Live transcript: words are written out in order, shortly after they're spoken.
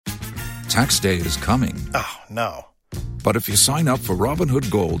Tax day is coming. Oh, no. But if you sign up for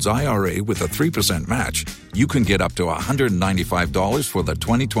Robinhood Gold's IRA with a 3% match, you can get up to $195 for the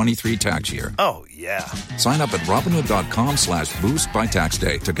 2023 tax year. Oh, yeah. Sign up at Robinhood.com/boost by tax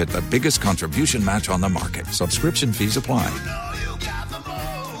day to get the biggest contribution match on the market. Subscription fees apply.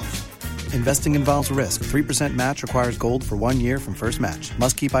 Investing involves risk. 3% match requires gold for 1 year from first match.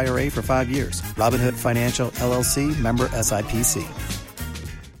 Must keep IRA for 5 years. Robinhood Financial, LLC, member SIPC.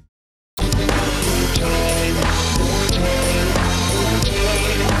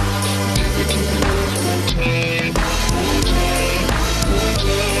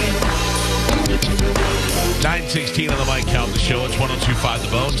 .16 on the Mike Calta Show. It's 102.5 The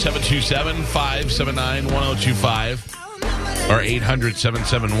Bone. 727-579-1025. Or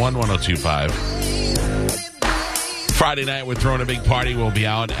 800-771-1025. Friday night, we're throwing a big party. We'll be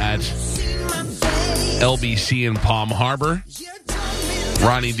out at LBC in Palm Harbor.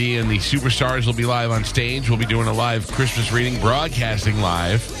 Ronnie D and the Superstars will be live on stage. We'll be doing a live Christmas reading, broadcasting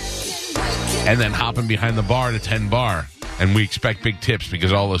live, and then hopping behind the bar to 10 Bar. And we expect big tips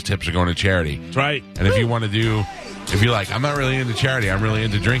because all those tips are going to charity. That's right. And if you want to do, if you're like, I'm not really into charity, I'm really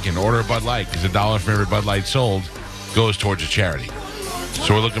into drinking, order a Bud Light because $1 for every Bud Light sold goes towards a charity.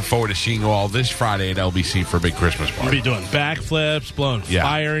 So we're looking forward to seeing you all this Friday at LBC for a big Christmas party. We'll be doing backflips, blowing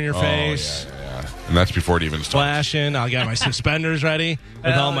fire in your face. Yeah. And that's before it even starts. Flashing. I'll get my suspenders ready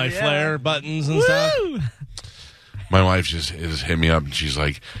with all my flare buttons and stuff. My wife just hit me up and she's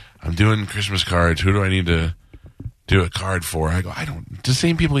like, I'm doing Christmas cards. Who do I need to do a card for? I go, I don't. The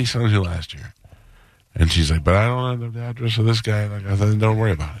same people he sent it to last year. And she's like, but I don't know the address of this guy. Like, I said, don't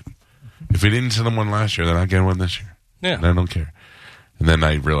worry about it. If we didn't send him one last year, then I'll get one this year. Yeah. And I don't care. And then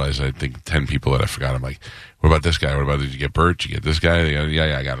I realized I think 10 people that I forgot. I'm like, what about this guy? What about, did you get Bert? Did you get this guy?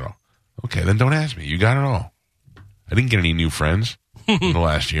 Yeah, I got it all. Okay, then don't ask me. You got it all. I didn't get any new friends in the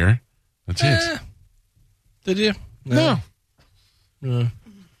last year. That's it. Did you? No.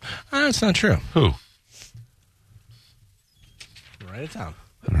 That's not true. Who? Write it down.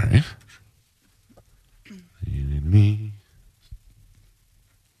 All right. You and me.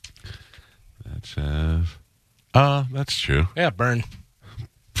 That says, that's true. Yeah, burn.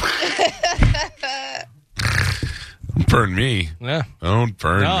 Don't burn me. Yeah. Don't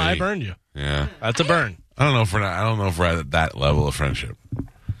burn me. No, I burned you. Yeah. That's a burn. I don't know if we're at that level of friendship.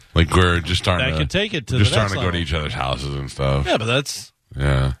 Like we're just starting That to could take it to just the next starting to go to level. each other's houses and stuff. Yeah, but that's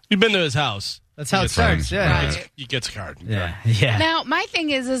Yeah. you've been to his house. That's how it friends. starts. Yeah. Right. You get a card. Yeah. Now, my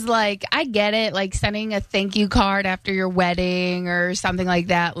thing is like, I get it, like sending a thank you card after your wedding or something like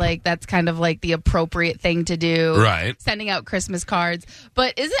that. Like, that's kind of like the appropriate thing to do. Right. Sending out Christmas cards.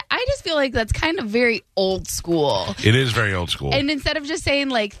 But I just feel like that's kind of very old school. It is very old school. And instead of just saying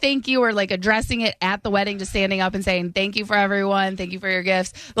like thank you or like addressing it at the wedding, just standing up and saying thank you for everyone, thank you for your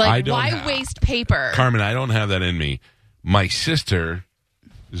gifts. Like, why waste paper? Carmen, I don't have that in me. My sister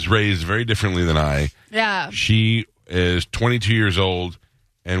is raised very differently than I. Yeah. She is 22 years old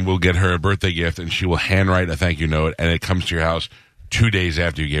and will get her a birthday gift and she will handwrite a thank you note and it comes to your house 2 days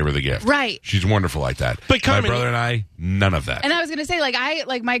after you gave her the gift. Right. She's wonderful like that. But Carmen, my brother and I, none of that. And I was gonna say,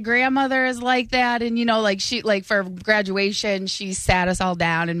 like my grandmother is like that, and like she, like for graduation, she sat us all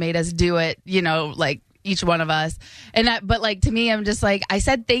down and made us do it, like each one of us. But like to me, I'm just like, I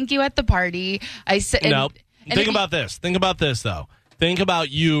said thank you at the party. I said no. Think about this. Think about this though. Think about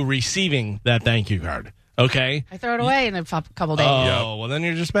you receiving that thank you card. Okay? I throw it away in a couple days. Oh, well, then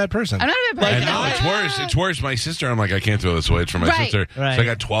you're just a bad person. I'm not a bad person. No, it's worse. It's worse. My sister, I'm like, I can't throw this away. It's for my sister. Right. So I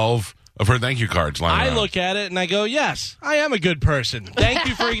got 12 of her thank you cards lying I around. look at it and I go, yes, I am a good person. Thank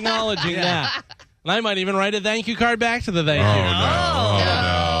you for acknowledging that. And I might even write a thank you card back to the thank you.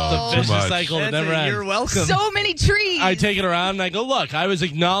 Oh, It's a Too vicious much. cycle that never ends. You're welcome. So many trees. I take it around and I go, look, I was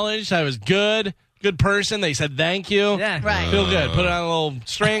acknowledged. I was good person. They said thank you. Yeah. Right. Feel good. Put it on a little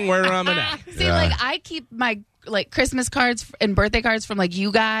string, wear it around my neck. See, like I keep my Christmas cards and birthday cards from like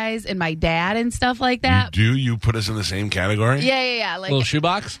you guys and my dad and stuff like that. You put us in the same category? Yeah. Like, Little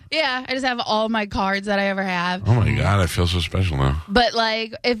shoebox? yeah, I just have all my cards that I ever have. Oh my God, I feel so special now. But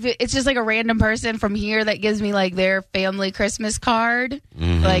like, if it's just like a random person from here that gives me like their family Christmas card,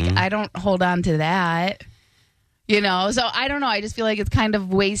 like I don't hold on to that. So I don't know. I just feel like it's kind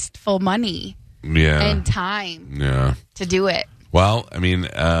of wasteful money and time to do it. Well, I mean,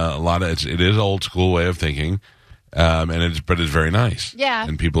 a lot of it is old school way of thinking, but it's very nice. Yeah,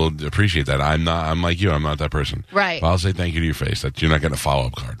 and people appreciate that. I'm like you. I'm not that person. Right. Well, I'll say thank you to your face. That you're not getting a follow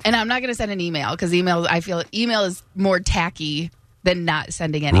up card. And I'm not going to send an email because I feel email is more tacky than not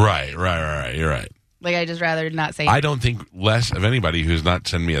sending anything. Right. You're right. Like I just rather not say. I don't think less of anybody who's not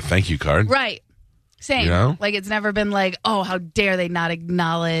sending me a thank you card. Right. Same. Like it's never been like, oh, how dare they not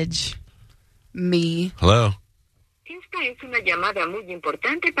acknowledge. Me. Hello. Esta es una llamada muy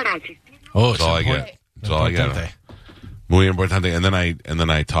importante para asistir. Oh, That's all I get. That's all I get. Muy importante. And then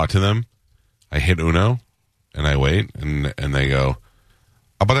I talk to them. I hit uno, and I wait, and they go,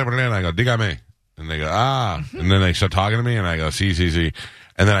 and I go, dígame. And they go, and then they start talking to me, and I go, sí.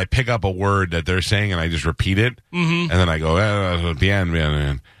 And then I pick up a word that they're saying, and I just repeat it. And then I go,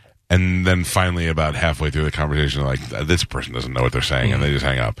 bien. And then finally, about halfway through the conversation, like, this person doesn't know what they're saying, and they just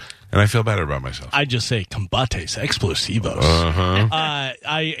hang up. And I feel better about myself. I just say, combates explosivos.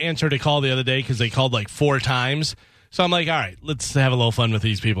 I answered a call the other day because they called like 4 times. So I'm like, all right, let's have a little fun with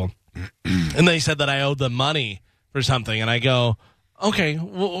these people. And they said that I owed them money for something. And I go, okay,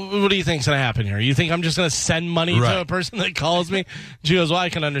 what do you think's going to happen here? You think I'm just going to send money to a person that calls me? She goes, well, I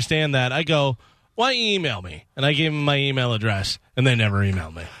can understand that. I go, why don't you email me? And I gave them my email address, and they never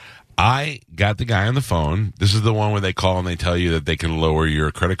emailed me. I got the guy on the phone. This is the one where they call and they tell you that they can lower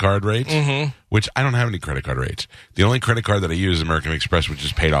your credit card rates, which I don't have any credit card rates. The only credit card that I use is American Express, which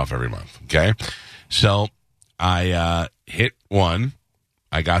is paid off every month. Okay? So I hit one.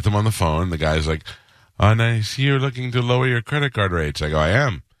 I got them on the phone. The guy's like, oh, nice. You're looking to lower your credit card rates. I go, I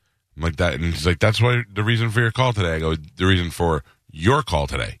am. I'm like that. And he's like, that's what the reason for your call today. I go, the reason for your call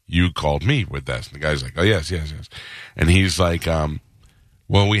today. You called me with this. And the guy's like, oh, yes. And he's like,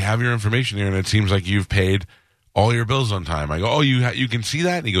 well, we have your information here, and it seems like you've paid all your bills on time. I go, oh, you can see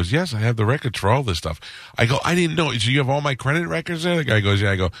that? And he goes, yes, I have the records for all this stuff. I go, I didn't know. So you have all my credit records there? The guy goes,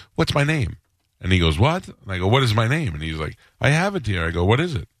 yeah. I go, what's my name? And he goes, what? And I go, what is my name? And he's like, I have it here. I go, what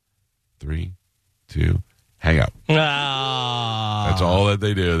is it? 3, 2, hang up. That's all that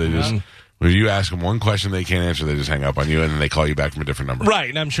they do. They just, when you ask them one question they can't answer, they just hang up on you, and then they call you back from a different number. Right,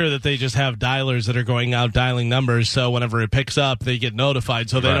 and I'm sure that they just have dialers that are going out dialing numbers, so whenever it picks up, they get notified,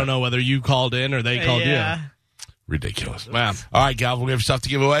 so they don't know whether you called in or they called you. Ridiculous. Wow. All right, Gal, we have stuff to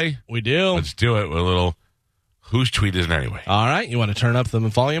give away? We do. Let's do it with a little whose tweet is it anyway? All right, you want to turn up the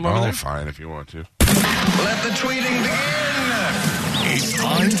volume over there? Fine, if you want to. Let the tweeting begin. It's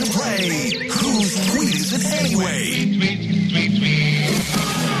time to play Whose Tweet Is It Anyway?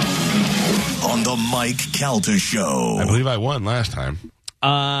 On the Mike Calta Show. I believe I won last time.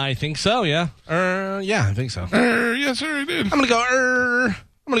 I think so, yeah. Yeah, I think so. Yes, sir, I did. I'm going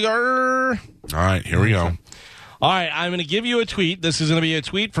to go, All right, here we go. All right, I'm going to give you a tweet. This is going to be a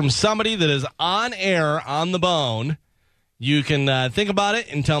tweet from somebody that is on air on the bone. You can think about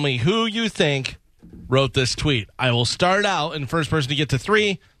it and tell me who you think wrote this tweet. I will start out, and first person to get to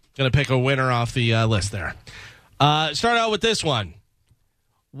 3, going to pick a winner off the list there. Start out with this one.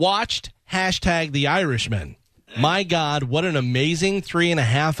 Watched #The Irishman. My God, what an amazing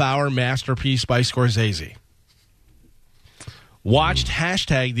 3.5-hour masterpiece by Scorsese. Watched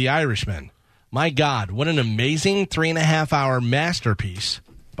 #The Irishman. My God, what an amazing 3.5-hour masterpiece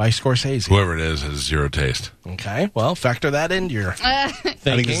by Scorsese. Whoever it is has zero taste. Okay, well, factor that into your thinking. I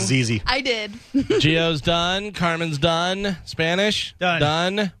think this is easy. I did. Gio's done. Carmen's done. Spanish?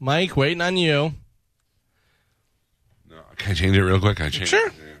 Done. Mike, waiting on you. No, can I change it real quick? Sure.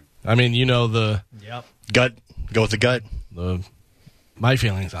 I mean, you know the Gut. Go with the gut. my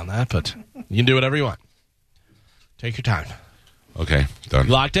feelings on that, but you can do whatever you want. Take your time. Okay, done.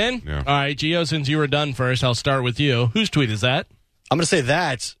 Locked in? Yeah. All right, Gio, since you were done first, I'll start with you. Whose tweet is that? I'm going to say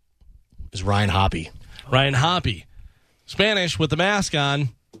that is Ryan Hoppy. Ryan Hoppy. Spanish with the mask on.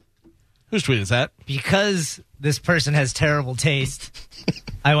 Whose tweet is that? Because this person has terrible taste,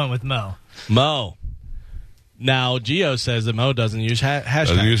 I went with Mo. Mo. Now, Gio says that Mo doesn't use hashtags.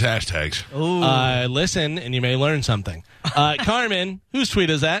 Doesn't use hashtags. Listen, and you may learn something. Carmen, whose tweet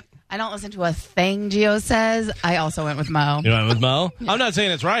is that? I don't listen to a thing Gio says. I also went with Mo. You went with Mo? I'm not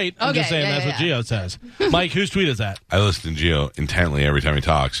saying it's right. I'm just saying that's what Gio says. Mike, whose tweet is that? I listen to Gio intently every time he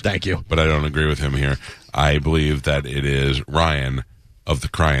talks. Thank you. But I don't agree with him here. I believe that it is Ryan of the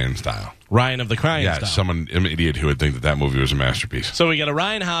Crying Style. Ryan of the Crying Style. Yeah, an idiot who would think that movie was a masterpiece. So we got a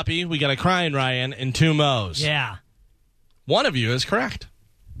Ryan Hoppy, we got a Crying Ryan, and 2 Mo's. Yeah. One of you is correct.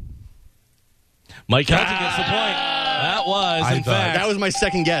 Mike Calta gets the point. That was, in fact, that was my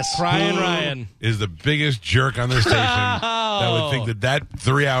second guess. Crying Ryan is the biggest jerk on this station that would think that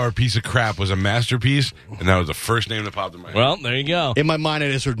 3-hour piece of crap was a masterpiece, and that was the first name that popped in my head. Well, there you go. In my mind,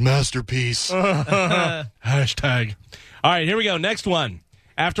 I just heard masterpiece. Hashtag. All right, here we go. Next one.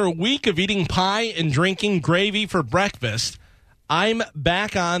 After a week of eating pie and drinking gravy for breakfast, I'm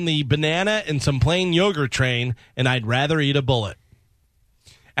back on the banana and some plain yogurt train, and I'd rather eat a bullet.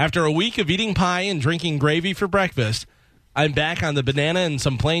 After a week of eating pie and drinking gravy for breakfast, I'm back on the banana and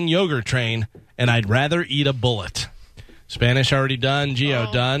some plain yogurt train, and I'd rather eat a bullet. Spanish already done.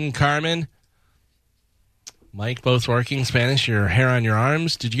 Gio done. Carmen? Mike, both working. Spanish, your hair on your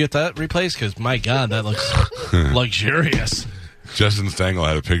arms. Did you get that replaced? Because, my God, that looks luxurious. Justin Stengel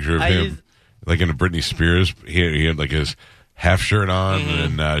had a picture of him, like in a Britney Spears. He had like his half shirt on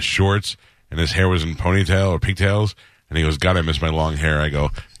and shorts, and his hair was in ponytail or pigtails. And he goes, God, I miss my long hair. I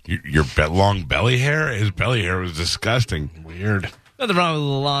go, your long belly hair? His belly hair was disgusting. Weird. Nothing wrong with a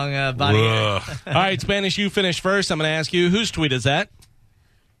long body hair. All right, Spanish, you finish first. I'm going to ask you, whose tweet is that?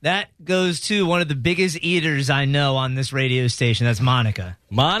 That goes to one of the biggest eaters I know on this radio station. That's Monica.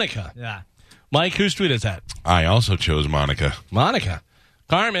 Monica. Yeah. Mike, whose tweet is that? I also chose Monica. Monica.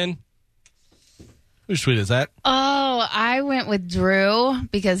 Carmen, whose tweet is that? Oh, I went with Drew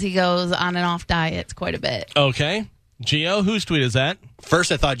because he goes on and off diets quite a bit. Okay. Gio, whose tweet is that?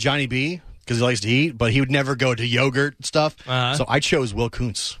 First, I thought Johnny B, because he likes to eat, but he would never go to yogurt and stuff. Uh-huh. So I chose Will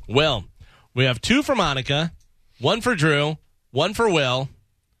Kuntz. Will. We have 2 for Monica, 1 for Drew, 1 for Will.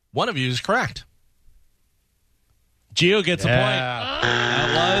 One of you is correct. Gio gets a point.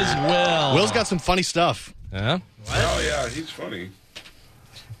 That was Will. Will's got some funny stuff. Yeah. Oh, yeah, he's funny.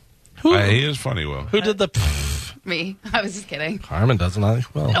 Who, He is funny, Will. who did the... Me. I was just kidding. Carmen doesn't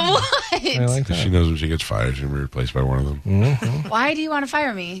like Will. What? I like that. She knows when she gets fired, she'll be replaced by one of them. Why do you want to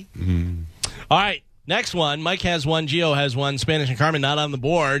fire me? All right, next one. Mike has 1, Gio has 1, Spanish and Carmen not on the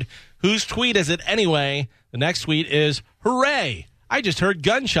board. Whose tweet is it anyway? The next tweet is, hooray, I just heard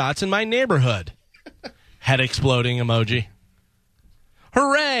gunshots in my neighborhood. Head exploding emoji.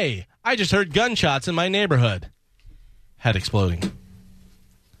 Hooray, I just heard gunshots in my neighborhood. Head exploding.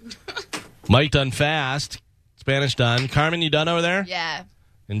 Mike done fast. Spanish done. Carmen, you done over there? Yeah.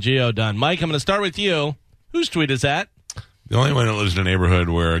 And Gio done. Mike, I'm going to start with you. Whose tweet is that? The only one that lives in a neighborhood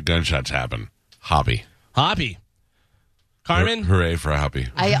where gunshots happen. Hoppy. Hoppy. Carmen? Hooray for a Hoppy.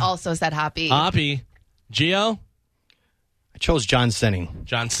 I also said Hoppy. Hoppy. Gio? I chose John Senning.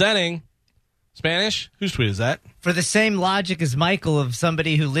 John Senning. Spanish? Whose tweet is that? For the same logic as Michael of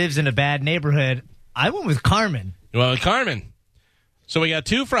somebody who lives in a bad neighborhood, I went with Carmen. You went with Carmen. So we got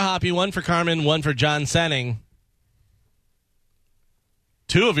 2 for Hoppy, 1 for Carmen, 1 for John Senning.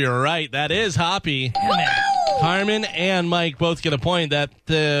 2 of you are right. That is Hoppy. Carmen and Mike both get a point.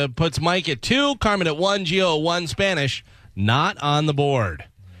 That puts Mike at 2, Carmen at 1, Gio at 1, Spanish not on the board.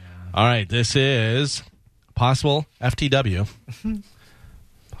 All right, this is possible FTW.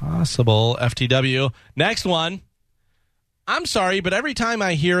 Possible FTW. Next one. I'm sorry, but every time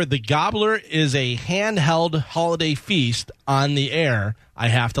I hear the Gobbler is a handheld holiday feast on the air, I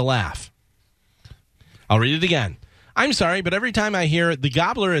have to laugh. I'll read it again. I'm sorry, but every time I hear the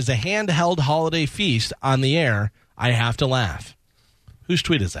Gobbler is a handheld holiday feast on the air, I have to laugh. Whose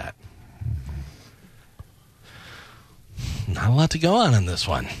tweet is that? Not a lot to go on in this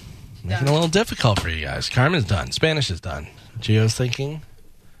one. Making it a little difficult for you guys. Carmen's done. Spanish is done. Gio's thinking.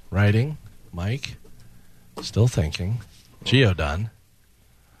 Writing. Mike. Still thinking. Gio done.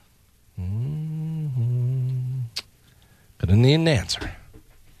 Gonna need an answer.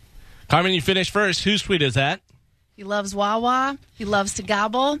 Carmen, you finish first. Whose tweet is that? He loves Wawa. He loves to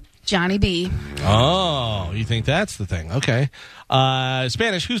gobble. Johnny B. Oh, you think that's the thing. Okay.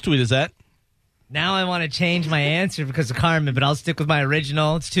 Spanish, whose tweet is that? Now I want to change my answer because of Carmen, but I'll stick with my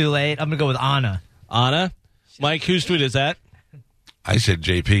original. It's too late. I'm going to go with Anna. Anna. Mike, whose tweet is that? I said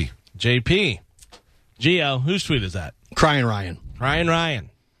JP. JP. Gio, whose tweet is that? Crying Ryan. Ryan.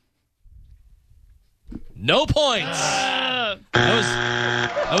 No points.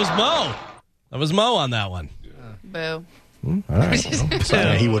 That was Mo. That was Mo on that one. Boo. All right.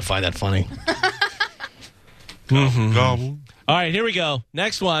 Yeah, he would find that funny. Gobble. All right, here we go.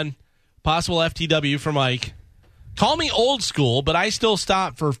 Next one. Possible FTW for Mike. Call me old school, but I still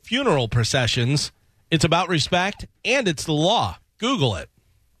stop for funeral processions. It's about respect, and it's the law. Google it.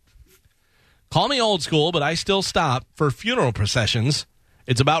 Call me old school, but I still stop for funeral processions.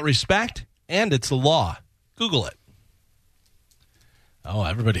 It's about respect, and it's the law. Google it. Oh,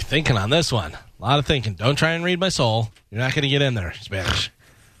 everybody thinking on this one. A lot of thinking. Don't try and read my soul. You're not going to get in there, Spanish.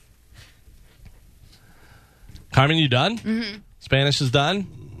 Carmen, you done? Mm-hmm. Spanish is done?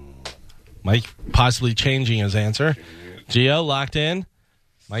 Mike possibly changing his answer. Gio, locked in.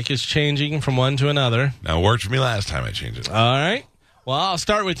 Mike is changing from one to another. Now, it worked for me last time I changed it. All right. Well, I'll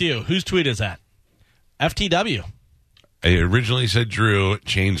start with you. Whose tweet is that? FTW. I originally said Drew,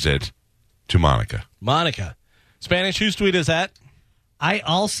 changed it to Monica. Monica. Spanish, whose tweet is that? I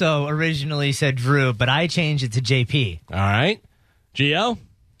also originally said Drew, but I changed it to JP. All right. Gio?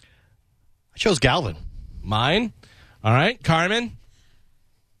 I chose Galvin. Mine. All right. Carmen?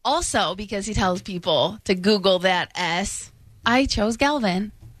 Also, because he tells people to Google that S, I chose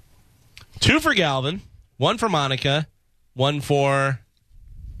Galvin. 2 for Galvin. 1 for Monica. 1 for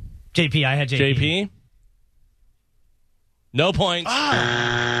JP. I had JP. JP. No points.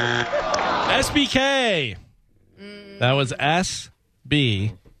 SBK. That was SBK.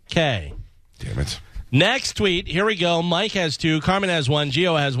 Damn it. Next tweet. Here we go. Mike has 2. Carmen has 1.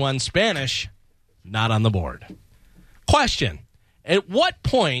 Gio has 1. Spanish, not on the board. Question. At what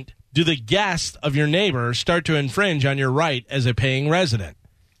point do the guests of your neighbor start to infringe on your right as a paying resident?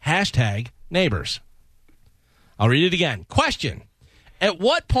 Hashtag neighbors. I'll read it again. Question. At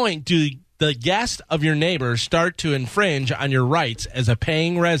what point do the guests of your neighbor start to infringe on your rights as a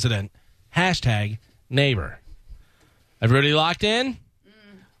paying resident? Hashtag neighbor. Everybody locked in?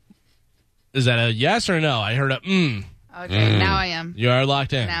 Is that a yes or no? I heard a Okay, now I am. You are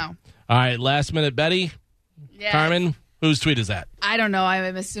locked in. Now. All right, last minute, Betty. Yeah. Carmen, whose tweet is that? I don't know.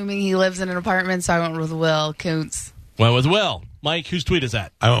 I'm assuming he lives in an apartment, so I went with Will Koontz. Went with Will. Mike, whose tweet is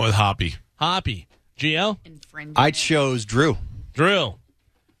that? I went with Hoppy. Hoppy. Gio? Infringement. I chose Drew. Drew.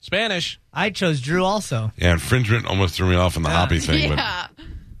 Spanish. I chose Drew also. Yeah, infringement almost threw me off on the Hoppy thing. Yeah.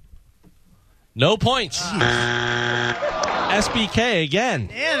 No points. SBK again.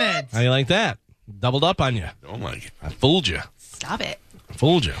 Damn it. How you like that? Doubled up on you. But don't like it. I fooled you. Stop it. I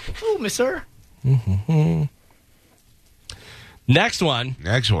fooled you. Ooh, miss sir. Next one.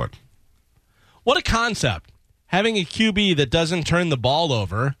 Next one. What a concept. Having a QB that doesn't turn the ball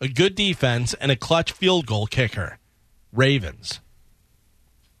over, a good defense, and a clutch field goal kicker. Ravens.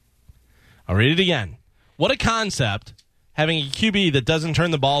 I'll read it again. What a concept. Having a QB that doesn't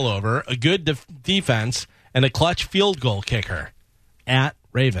turn the ball over, a good defense, and a clutch field goal kicker. At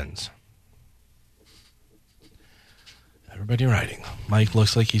Ravens. Everybody writing. Mike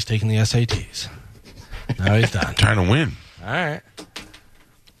looks like he's taking the SATs. Now he's done. Trying to win. All right.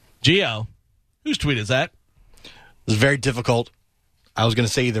 Gio, whose tweet is that? It was very difficult. I was going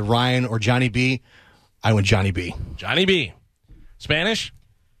to say either Ryan or Johnny B. I went Johnny B. Johnny B. Spanish?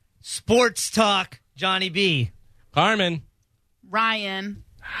 Sports talk, Johnny B. Carmen? Ryan.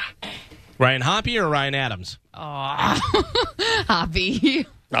 Ryan Hoppy or Ryan Adams? Hobby.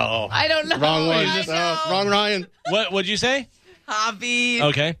 Oh. I don't know. Wrong one. I know. Wrong Ryan. What'd you say? Hobby.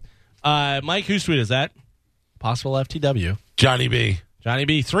 Okay. Mike, whose tweet is that? Possible FTW. Johnny B. Johnny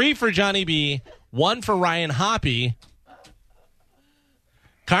B. 3 for Johnny B. 1 for Ryan Hoppy.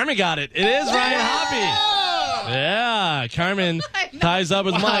 Carmen got it. It is Ryan Hoppy. Yeah. Carmen ties up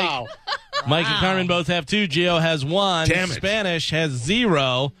with Wow. Mike. Mike and Carmen both have 2. Gio has 1. Damn it. Spanish has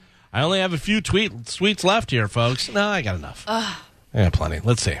 0. I only have a few tweets left here, folks. No, I got enough. I got plenty.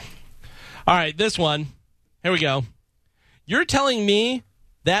 Let's see. All right, this one. Here we go. You're telling me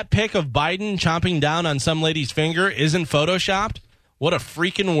that pic of Biden chomping down on some lady's finger isn't photoshopped? What a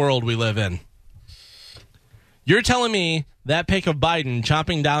freaking world we live in. You're telling me that pic of Biden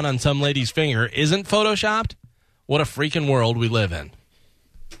chomping down on some lady's finger isn't photoshopped? What a freaking world we live in.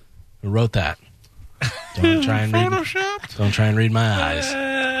 Who wrote that? Don't try and read. Photoshopped? Don't try and read my eyes.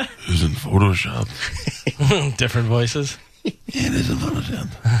 Isn't Photoshopped? Different voices. It isn't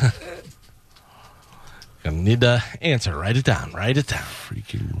Photoshopped. Gonna need to answer. Write it down. Write it down.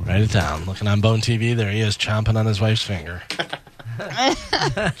 Freaking Write it down. Looking on Bone TV, there he is chomping on his wife's finger.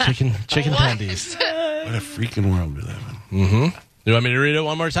 chicken tendies. What a freaking world we live in. Mm-hmm. You want me to read it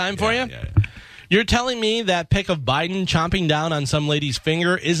one more time for you? Yeah. You're telling me that pic of Biden chomping down on some lady's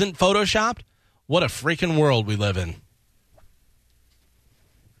finger isn't photoshopped? What a freaking world we live in.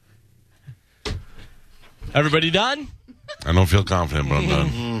 Everybody done? I don't feel confident, but I'm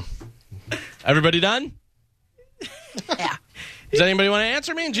done. Everybody done? Yeah. Does anybody want to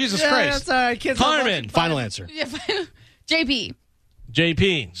answer me? Jesus Christ. That's all right, kids. Carmen. Final answer. JP.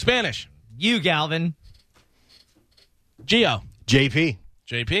 JP. Spanish. You, Galvin. Gio. JP.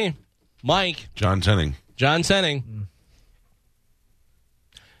 JP. Mike. John Tenning. John Senning.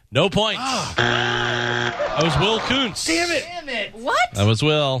 No points. That was Will Koontz. Damn it. What? That was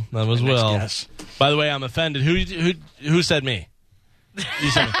Will. That was Will. Yes. By the way, I'm offended. Who said me? You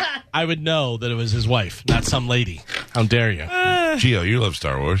said me. I would know that it was his wife, not some lady. How dare you? Gio, you love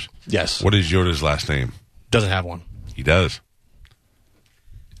Star Wars. Yes. What is Yoda's last name? Doesn't have one. He does.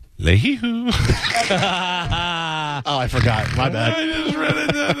 Lehihu. Oh, I forgot. My bad. I just read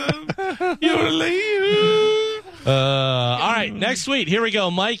it down. Yoda Lehihu. All right, next tweet. Here we go.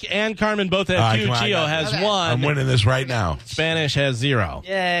 Mike and Carmen both have All right, 2. come on, I Gio got it. has Okay. 1. I'm winning this right now. Spanish has 0.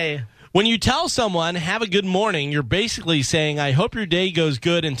 Yay. When you tell someone, have a good morning, you're basically saying, I hope your day goes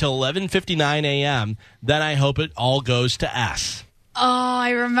good until 11:59 a.m. Then I hope it all goes to S. Oh, I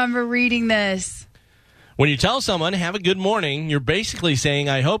remember reading this. When you tell someone, have a good morning, you're basically saying,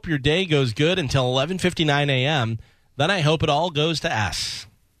 I hope your day goes good until 11:59 a.m. Then I hope it all goes to S.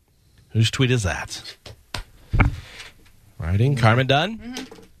 Whose tweet is that? Writing. Carmen done?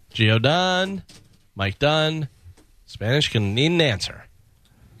 Gio done. Mike done. Spanish can need an answer.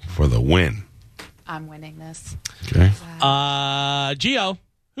 For the win. I'm winning this. Okay. Gio,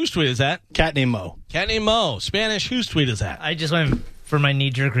 whose tweet is that? Cat named Mo. Cat named Mo. Spanish, whose tweet is that? I just went for my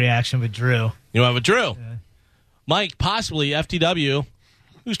knee-jerk reaction with Drew. You have a Drew. Mike, possibly FTW.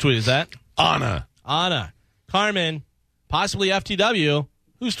 Whose tweet is that? Anna. Carmen, possibly FTW.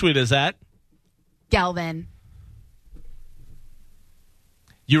 Whose tweet is that? Galvin.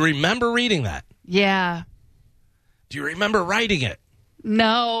 You remember reading that? Yeah. Do you remember writing it?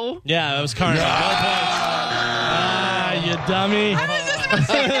 No. Yeah, that was Carmen. No points. You dummy.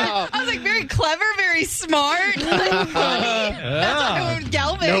 I was like, very clever, very smart. That's why I went with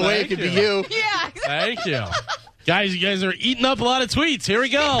Galvin. No way it could be you. Yeah. Thank you. Guys, you guys are eating up a lot of tweets. Here we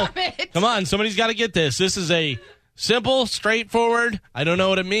go. Come on, somebody's got to get this. This is a simple, straightforward, I don't know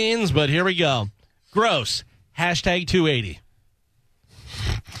what it means, but here we go. Gross. Hashtag 280.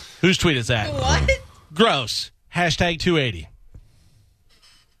 Whose tweet is that? What? Gross. Hashtag 280.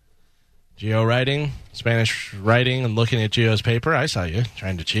 Gio writing, Spanish writing, and looking at Gio's paper. I saw you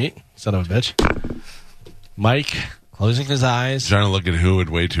trying to cheat, son of a bitch. Mike closing his eyes. Trying to look at who would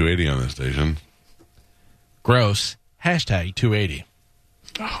weigh 280 on this station. Gross. Hashtag 280.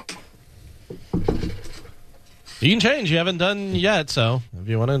 You can change. You haven't done yet, so if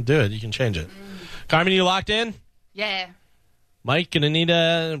you want to do it, you can change it. Carmen, you locked in? Yeah. Mike, gonna need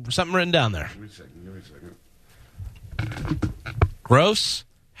something written down there. Give me a second. Gross.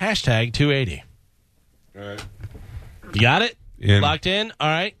 Hashtag 280. All right. You got it? In. Locked in? All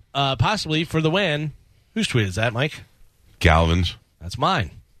right. Possibly for the win. Whose tweet is that, Mike? Galvin's. That's mine.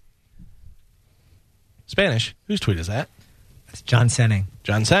 Spanish. Whose tweet is that? It's John Senning.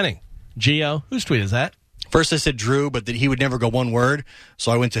 John Senning. Gio. Whose tweet is that? First I said Drew, but that he would never go one word,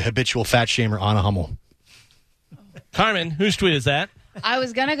 so I went to habitual fat shamer Anna Hummel. Carmen. Whose tweet is that? I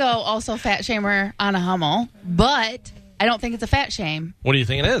was going to go also fat shamer Anna Hummel, but I don't think it's a fat shame. What do you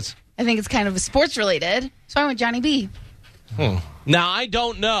think it is? I think it's kind of sports related, so I went Johnny B. Now, I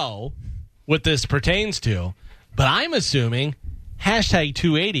don't know what this pertains to, but I'm assuming hashtag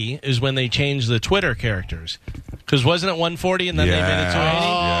 280 is when they changed the Twitter characters. Because wasn't it 140 and then they made it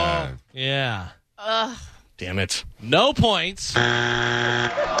 280? Yeah. Yeah. Damn it. No points.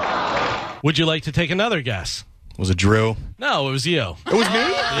 Would you like to take another guess? Was it Drew? No, it was you. It was me?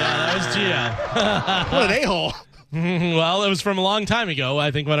 Yeah, that was Gio. What an a-hole. Well, it was from a long time ago.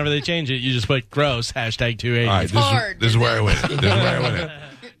 I think whenever they change it, you just put gross, hashtag 280. All right, hard. this is where I win it. This is where I win it.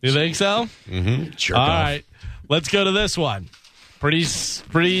 You think so? Mm-hmm. Jerk All off. right. Let's go to this one. Pretty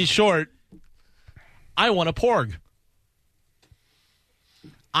short. I want a porg.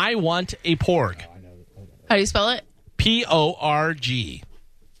 I want a porg. How do you spell it? P-O-R-G.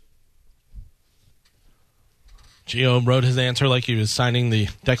 Gio wrote his answer like he was signing the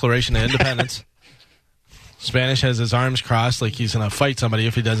Declaration of Independence. Spanish has his arms crossed like he's going to fight somebody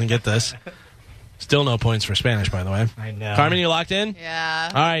if he doesn't get this. Still no points for Spanish, by the way. I know. Carmen, you locked in? Yeah.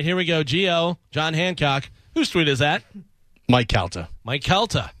 All right, here we go. Gio, John Hancock. Whose tweet is that? Mike Calta. Mike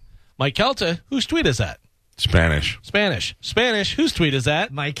Calta. Mike Calta, whose tweet is that? Spanish. Spanish, whose tweet is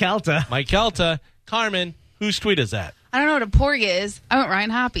that? Mike Calta. Mike Calta. Carmen, whose tweet is that? I don't know what a porg is. I went Ryan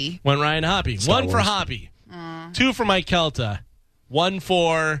Hoppy. Went Ryan Hoppy. Star One for Wars. Hoppy. Two for Mike Calta. One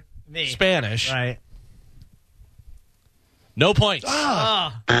for Me. Spanish. Right. No points.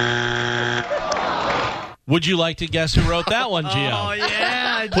 Would you like to guess who wrote that one, Gio? Oh,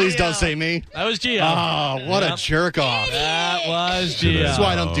 yeah. Please Gio. don't say me. That was Gio. Oh, what Yep. a jerk off. That was Gio. That's why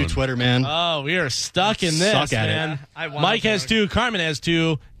I don't do Twitter, man. Oh, we are stuck in this, Suck at it. man. I want Mike a has porg. 2, Carmen has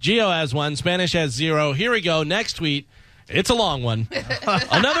 2, Gio has 1, Spanish has 0. Here we go. Next tweet. It's a long one.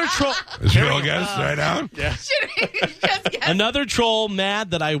 Another troll. Is your real guess right now? Just guess. Another troll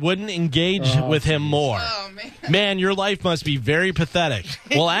mad that I wouldn't engage with him more. Oh, man. Man, your life must be very pathetic.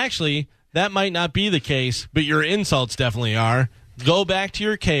 Well, actually, that might not be the case, but your insults definitely are. Go back to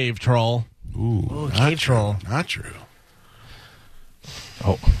your cave, troll. Ooh, Cave troll. Not true.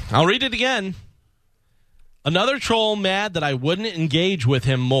 Oh, I'll read it again. Another troll mad that I wouldn't engage with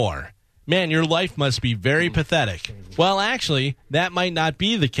him more. Man, your life must be very pathetic. Well, actually, that might not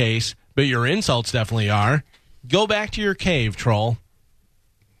be the case, but your insults definitely are. Go back to your cave, troll.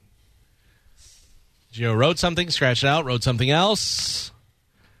 Gio wrote something, scratched it out, wrote something else.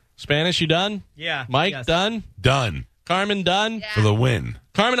 Spanish, you done? Yeah. Mike, yes. done? Done Carmen, done? for the win.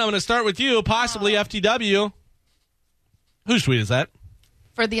 Carmen, I'm going to start with you, possibly FTW. Whose tweet is that?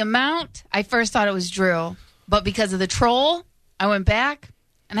 For the amount, I first thought it was Drew, but because of the troll, I went back,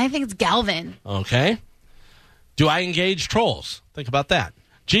 and I think it's Galvin. Okay. Do I engage trolls? Think about that.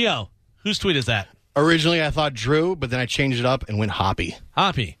 Gio, whose tweet is that? originally I thought Drew, but then I changed it up and went Hoppy.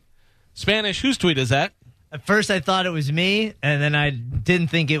 Hoppy. Spanish, whose tweet is that? At first, I thought it was me, and then I didn't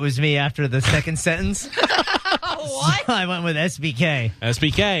think it was me after the second sentence. What? So I went with SBK.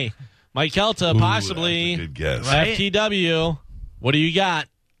 SBK. Mike Calta, possibly. That's a good guess. Right? FTW. What do you got?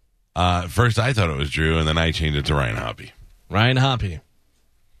 First, I thought it was Drew, and then I changed it to Ryan Hoppy. Ryan Hoppy.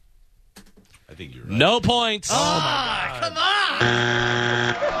 I think you're right. No points. Oh, my God. Come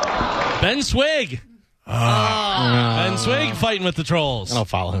on. Ben Swig. Ben Swig fighting with the trolls. I don't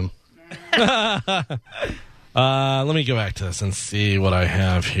follow him. Let me go back to this and see what I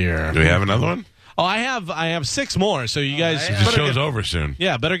have here. Do we have another one? Oh, I have 6 more. So you guys, The show's over soon.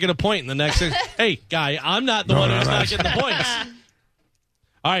 yeah, better get a point in the next. Hey, guy, I'm not the one who's not getting the points.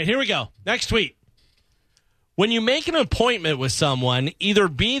 All right, here we go. Next tweet. When you make an appointment with someone, either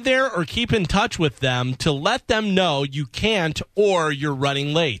be there or keep in touch with them to let them know you can't or you're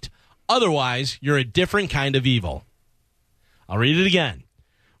running late. Otherwise, you're a different kind of evil. I'll read it again.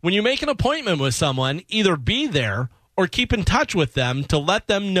 When you make an appointment with someone, either be there or keep in touch with them to let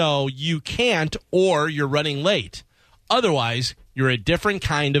them know you can't or you're running late. Otherwise, you're a different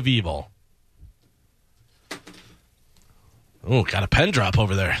kind of evil. Oh, got a pen drop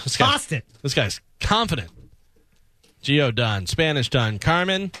over there. This guy's confident. Gio done. Spanish done.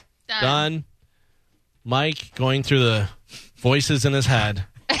 Carmen done. Mike going through the voices in his head.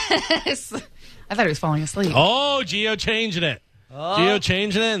 I thought he was falling asleep. Oh, Gio changing it. Gio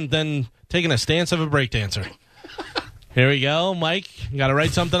changing it and then taking a stance of a breakdancer. Here we go. Mike, you got to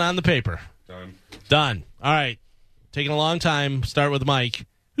write something on the paper. Done. All right. Taking a long time. Start with Mike.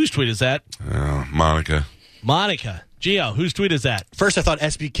 Whose tweet is that? Monica. Monica. Gio, whose tweet is that? First, I thought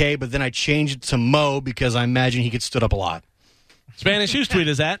SBK, but then I changed it to Mo because I imagine he gets stood up a lot. Spanish, whose tweet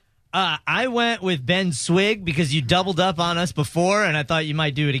is that? I went with Ben Swig because you doubled up on us before, and I thought you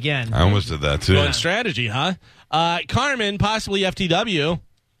might do it again. I almost did that, too. Going strategy, huh? Carmen, possibly FTW.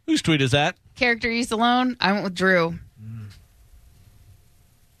 Whose tweet is that? Character used alone. I went with Drew.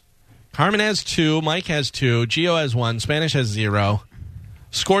 Carmen has 2. Mike has 2. Gio has 1. Spanish has 0.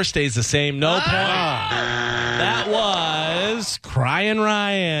 Score stays the same. No point. That was Crying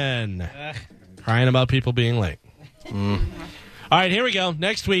Ryan. Crying about people being late. All right, here we go.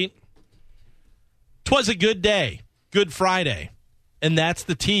 Next tweet. 'Twas a good day. Good Friday. And that's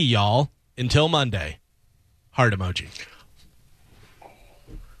the tea, y'all. Until Monday. Heart emoji.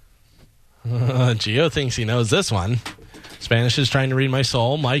 Gio thinks he knows this one. Spanish is trying to read my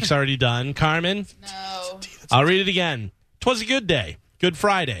soul. Mike's already done. Carmen? No. I'll read it again. 'Twas a good day. Good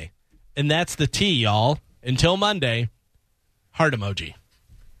Friday. And that's the tea, y'all. Until Monday. Heart emoji.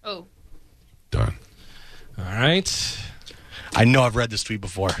 Oh. Done. All right. I know I've read this tweet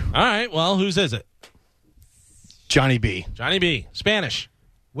before. All right. Well, whose is it? Johnny B. Johnny B. Spanish.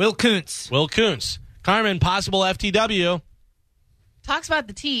 Will Kuntz. Will Kuntz. Carmen, possible FTW. Talks about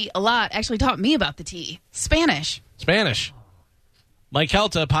the tea a lot. Actually taught me about the tea. Spanish. Spanish. Mike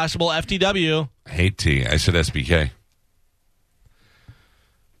Calta, possible FTW. I hate tea. I said SBK.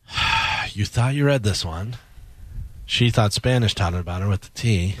 You thought you read this one. She thought Spanish taught her about her with the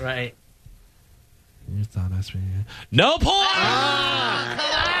T. Right. You thought SBK. No point!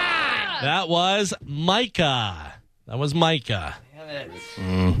 That was Micah.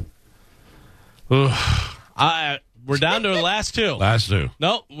 We're down to the last 2. Last 2.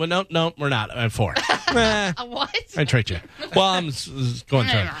 No, we're not. I'm 4. What? I tricked you. Well, I'm going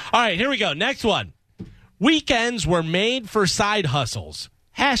through it. All right, here we go. Next one. Weekends were made for side hustles.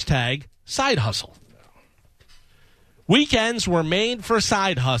 Hashtag side hustle. Weekends were made for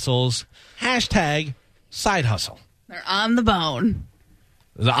side hustles. Hashtag side hustle. They're on the bone.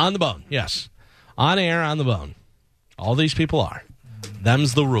 On the bone, yes. On air, on the bone. All these people are.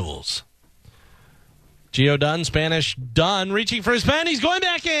 Them's the rules. Gio done. Spanish done. Reaching for his pen. He's going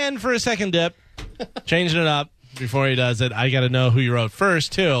back in for a second dip. Changing it up before he does it. I got to know who you wrote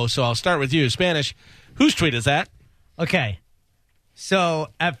first, too. So I'll start with you. Spanish, whose tweet is that? Okay. So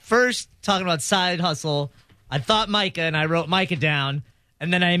at first, talking about side hustle, I thought Micah, and I wrote Micah down.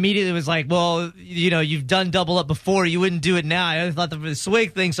 And then I immediately was like, well, you've done double up before. You wouldn't do it now. I thought the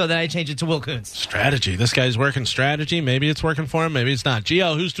Swig thing, so then I changed it to Will Kuntz. Strategy. This guy's working strategy. Maybe it's working for him. Maybe it's not.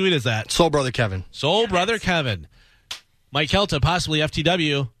 Gio, whose tweet is that? Soul Brother Kevin. Soul Brother Kevin. Mike Calta, possibly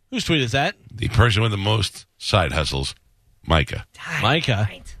FTW. Whose tweet is that? The person with the most side hustles, Micah. Micah.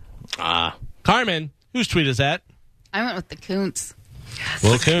 Carmen, whose tweet is that? I went with the Kuntz.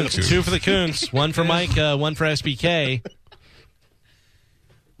 Will Kuntz. 2 for the Kuntz. 1 for Micah. 1 for SBK.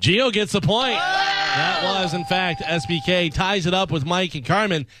 Gio gets the point. That was, in fact, SBK. Ties it up with Mike and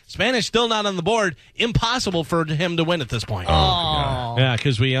Carmen. Spanish still not on the board. Impossible for him to win at this point. Oh. Yeah,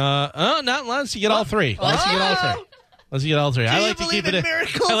 because we, not unless you get all 3. Unless you get all 3. I like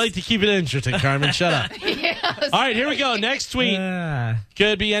to keep it interesting, Carmen. Shut up. Yeah. was All right, here we go. Next tweet.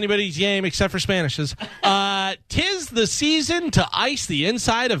 Could be anybody's game except for Spanish's. Tis the season to ice the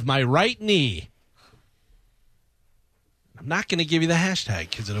inside of my right knee. I'm not going to give you the hashtag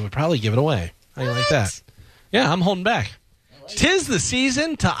because it would probably give it away. How do you like that? Yeah, I'm holding back. Tis the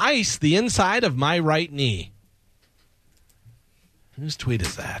season to ice the inside of my right knee. Whose tweet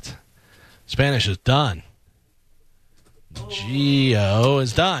is that? Spanish is done. Geo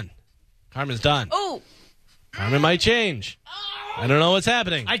is done. Carmen's done. Oh. Carmen might change. I don't know what's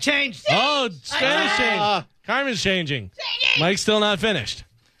happening. I changed. Oh, Spanish changed. Carmen's changing. Mike's still not finished.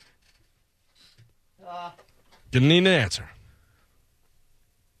 Didn't need an answer.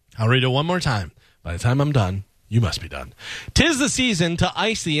 I'll read it one more time. By the time I'm done, you must be done. Tis the season to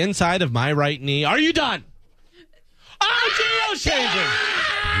ice the inside of my right knee. Are you done? Oh, Gio's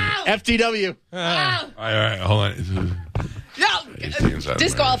changing. FTW. All right, hold on. No.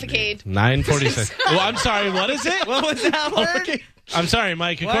 Disqualified. 9:46. Oh, I'm sorry. What is it? What was that word? I'm sorry,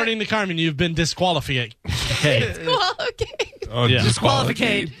 Mike. According to Carmen, you've been disqualified. Oh, Yeah.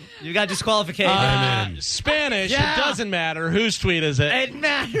 Disqualified. You got disqualified. Spanish. Yeah. It doesn't matter. Whose tweet is it? It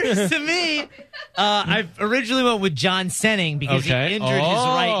matters to me. I originally went with John Senning because Okay. he injured his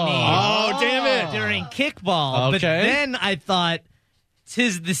right knee. Oh, damn it. During kickball. But Okay. then I thought,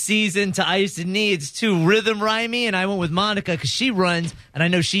 tis the season to ice the knee. It's too rhythm rhymey, and I went with Monica because she runs, and I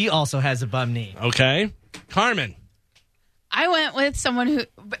know she also has a bum knee. Okay. Carmen. I went with someone who,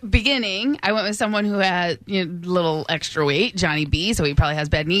 I went with someone who had a little extra weight, Johnny B, so he probably has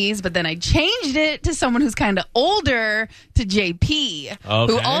bad knees. But then I changed it to someone who's kind of older, to JP, who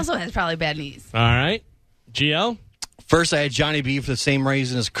Okay. also has probably bad knees. All right. Gio? First, I had Johnny B for the same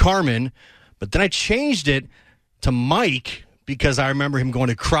reason as Carmen, but then I changed it to Mike because I remember him going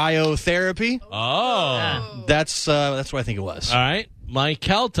to cryotherapy. Oh. That's what I think it was. All right. Mike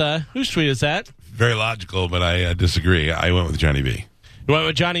Calta. Whose tweet is that? Very logical, but I disagree. I went with Johnny B. You went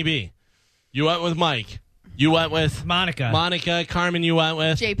with Johnny B. You went with Mike. You went with Monica. Carmen, you went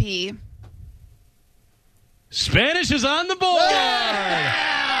with JP. Spanish is on the board.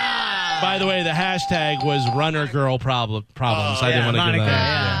 By the way, the hashtag was runner girl problems. I didn't want to give Monica,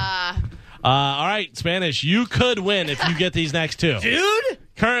 that. All right, Spanish, you could win if you get these next two. Dude?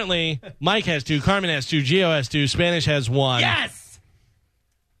 Currently, Mike has two, Carmen has two, Gio has two, Spanish has one. Yes!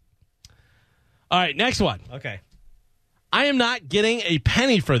 All right, next one. Okay. I am not getting a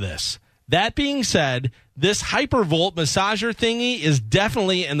penny for this. That being said, this Hypervolt massager thingy is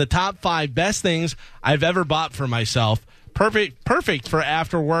definitely in the top 5 best things I've ever bought for myself. Perfect for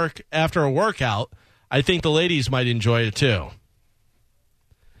after a workout. I think the ladies might enjoy it too.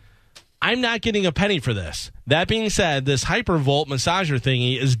 I'm not getting a penny for this. That being said, this Hypervolt massager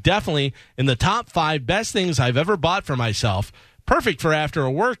thingy is definitely in the top 5 best things I've ever bought for myself. Perfect for after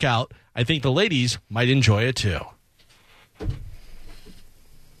a workout. I think the ladies might enjoy it too.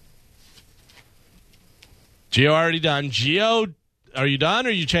 Gio already done. Gio, are you done or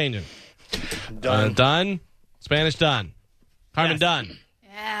are you changing? Done. Done. Spanish done. Carmen done.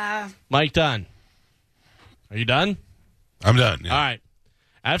 Yeah. Mike done. Are you done? I'm done. Yeah. All right.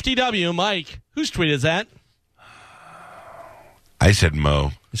 FTW, Mike, whose tweet is that? I said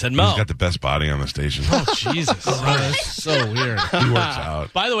Mo. You said Mo. He's got the best body on the station. Oh, Jesus. That's so weird. He works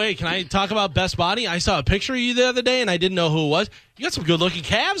out. By the way, can I talk about best body? I saw a picture of you the other day, and I didn't know who it was. You got some good-looking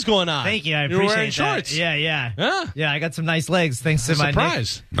calves going on. Thank you. I You're appreciate wearing that. shorts. Yeah. Yeah, I got some nice legs thanks to my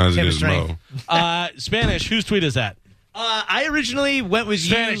Surprise. Not as good as chemistry. Mo. Spanish, whose tweet is that? I originally went with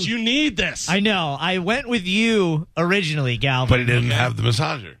Spanish, you need this. I know. I went with you originally, Galvin. But he didn't have the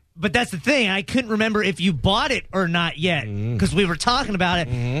massager. But that's the thing. I couldn't remember if you bought it or not yet because we were talking about it.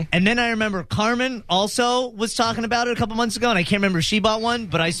 And then I remember Carmen also was talking about it a couple months ago, and I can't remember if she bought one,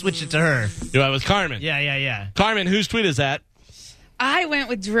 but I switched it to her. You went with Carmen. Yeah. Carmen, whose tweet is that? I went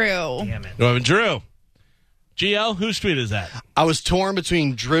with Drew. Damn it. You went with Drew. Gio, whose tweet is that? I was torn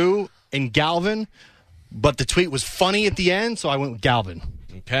between Drew and Galvin, but the tweet was funny at the end, so I went with Galvin.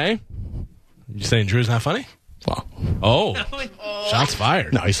 Okay. You saying Drew's not funny? Well, Oh. Shots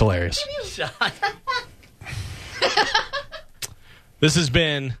fired. no, he's hilarious. This has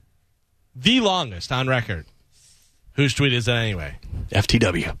been the longest on record. Whose tweet is that anyway?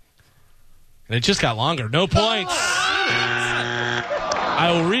 FTW. And it just got longer. No points.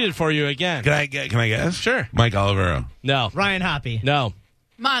 I will read it for you again. Can I guess? Sure. Mike Olivero. No. Ryan Hoppy. No.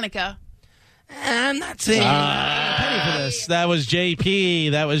 Monica. I'm not saying a penny for this. That was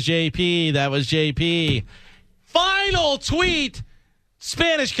JP. That was JP. Final tweet.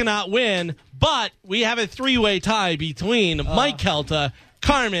 Spanish cannot win, but we have a 3-way tie between Mike Calta,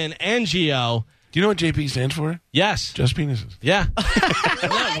 Carmen, and Gio. Do you know what JP stands for? Yes. Just penises. Yeah. Isn't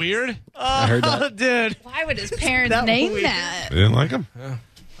that weird? I heard that. Oh, dude. Why would his parents That name weird. that? They didn't like them.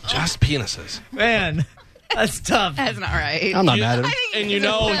 Just penises. Man, that's tough. That's not right. I'm not mad at him. And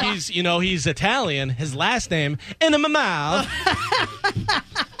he's Italian. His last name Enamamau.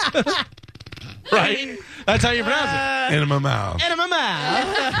 Right? That's how you pronounce In my mouth. it.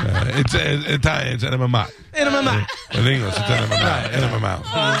 Enamamau. It's Italian. It's in my mouth. Enamamau. In English, it's in my mouth. In my mouth.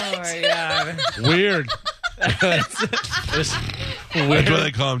 Oh, my God. Weird. It's weird. That's why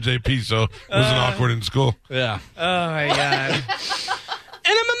they call him JP. So it wasn't awkward in school. Yeah. Oh, my God.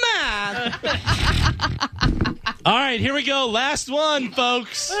 All right, here we go. Last one,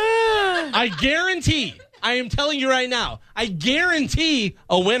 folks. I guarantee, I am telling you right now, I guarantee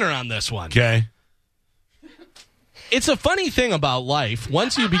a winner on this one. Okay. It's a funny thing about life.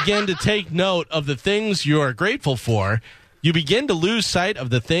 Once you begin to take note of the things you are grateful for, you begin to lose sight of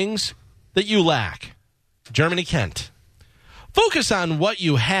the things that you lack. Germany Kent. Focus on what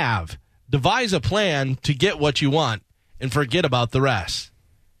you have. Devise a plan to get what you want and forget about the rest.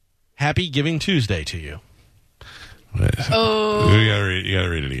 Happy Giving Tuesday to you. Oh. You gotta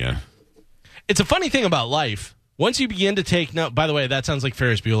read it again. It's a funny thing about life. Once you begin to take note, by the way, that sounds like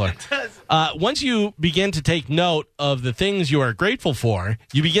Ferris Bueller. Once you begin to take note of the things you are grateful for,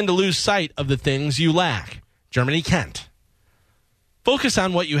 you begin to lose sight of the things you lack. Germany Kent. Focus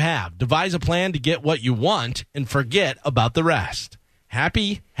on what you have. Devise a plan to get what you want and forget about the rest.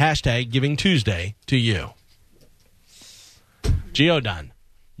 Happy #Giving Tuesday to you. Gio done.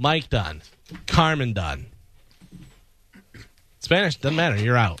 Mike done. Carmen done. Spanish, doesn't matter.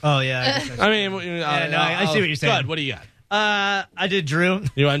 You're out. Oh, yeah. I mean, I see what you're saying. Good. What do you got? I did Drew.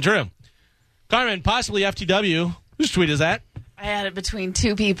 You want Drew. Carmen, possibly FTW. Whose tweet is that? I had it between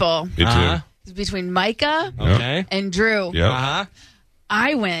two people. Me too. It's between Micah Okay. and Drew. Yep. Uh-huh.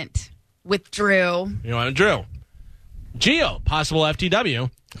 I went with Drew. You want Drew. Gio, possible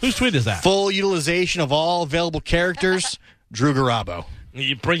FTW. Whose tweet is that? Full utilization of all available characters, Drew Garabo.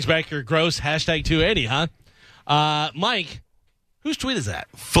 He brings back your gross #280, huh? Mike, whose tweet is that?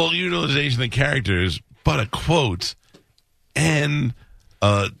 Full utilization of characters, but a quote. And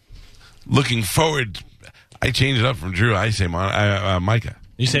looking forward, I changed it up from Drew. I say Micah.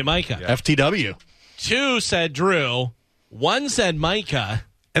 You say Micah. FTW. 2 said Drew. 1 said Micah.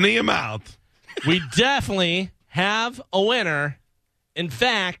 And in your mouth. We definitely have a winner. In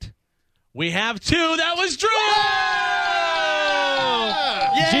fact, we have 2. That was Drew!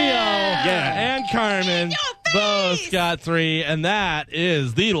 Gio and Carmen both got 3, and that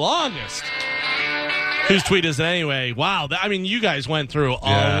is the longest. Whose tweet is it anyway? Wow. I mean, you guys went through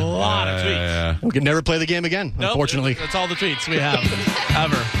a lot of tweets. Yeah. We can never play the game again, Nope, unfortunately. that's all the tweets we have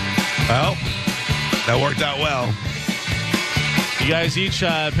ever. Well, that worked out well. You guys each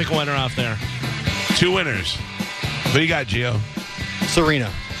pick a winner off there. 2 winners. What do you got, Gio? Serena.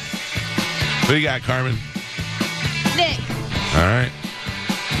 What do you got, Carmen? Nick. All right.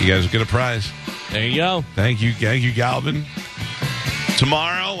 You guys get a prize. There you go. Thank you, Galvin.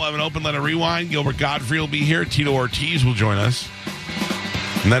 Tomorrow, we'll have an open letter rewind. Gilbert Godfrey will be here. Tito Ortiz will join us.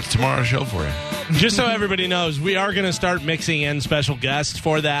 And that's tomorrow's show for you. Just so everybody knows, we are going to start mixing in special guests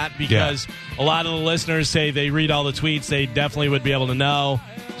for that because a lot of the listeners say they read all the tweets. They definitely would be able to know.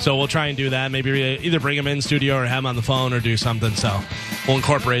 So we'll try and do that. Maybe either bring them in studio or have them on the phone or do something. So we'll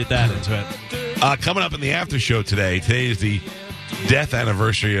incorporate that into it. Coming up in the after show today is the death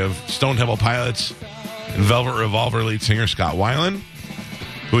anniversary of Stone Temple Pilots and Velvet Revolver lead singer Scott Weiland,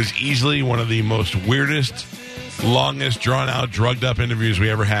 who is easily one of the most weirdest, longest, drawn-out, drugged-up interviews we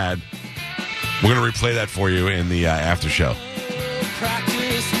ever had. We're going to replay that for you in the after show.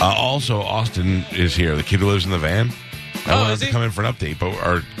 Also, Austin is here, the kid who lives in the van. I wanted to come in for an update, but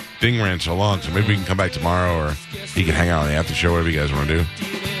our thing ran so long, so maybe we can come back tomorrow, or he can hang out on the after show, whatever you guys want to do.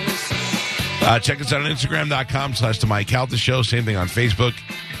 Check us out on Instagram.com/The Mike Calta Show. Same thing on Facebook.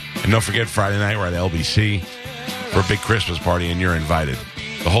 And don't forget, Friday night, we're at LBC for a big Christmas party, and you're invited.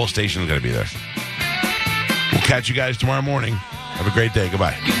 The whole station is going to be there. We'll catch you guys tomorrow morning. Have a great day.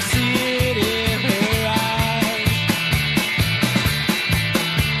 Goodbye.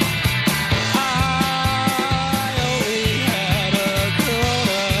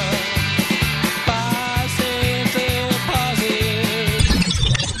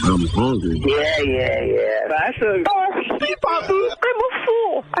 I'm hungry. Yeah. That's a... Oh, see, Babu, I'm a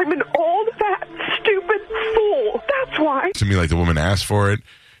fool. I'm an old, fat, stupid fool. That's why. To me, like the woman asked for it.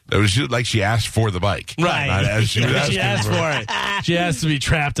 It was like she asked for the bike. Right. Not as she was She asked for it. She asked to be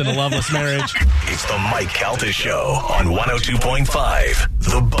trapped in a loveless marriage. It's the Mike Calta Show on 102.5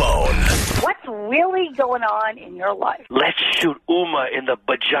 The Bone. What's really going on in your life? Let's shoot Uma in the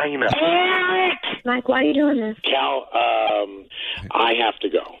vagina. Mike, why are you doing this? Cal, I have to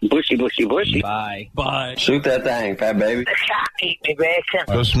go. Bushy, bushy, bushy. Bye. Bye. Shoot that thing, fat baby. Eat me, Grayson.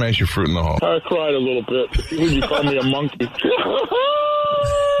 Go smash your fruit in the hole. I cried a little bit. You call me a monkey.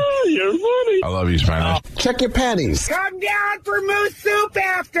 You're funny. I love you, Spanish. Check your panties. Come down for moose soup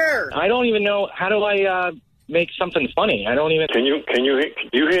after. I don't even know, how do I, make something funny? I don't even... Can you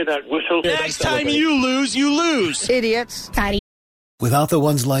hear that whistle? Next time you lose, you lose. Idiots. Without the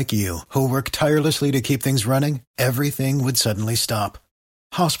ones like you, who work tirelessly to keep things running, everything would suddenly stop.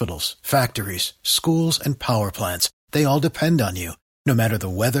 Hospitals, factories, schools, and power plants, they all depend on you. No matter the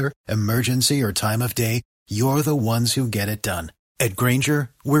weather, emergency, or time of day, you're the ones who get it done. At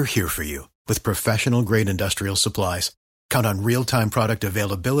Grainger, we're here for you with professional-grade industrial supplies. Count on real-time product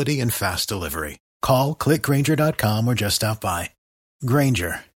availability and fast delivery. Call, click Grainger.com, or just stop by.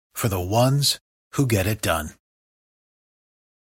 Grainger, for the ones who get it done.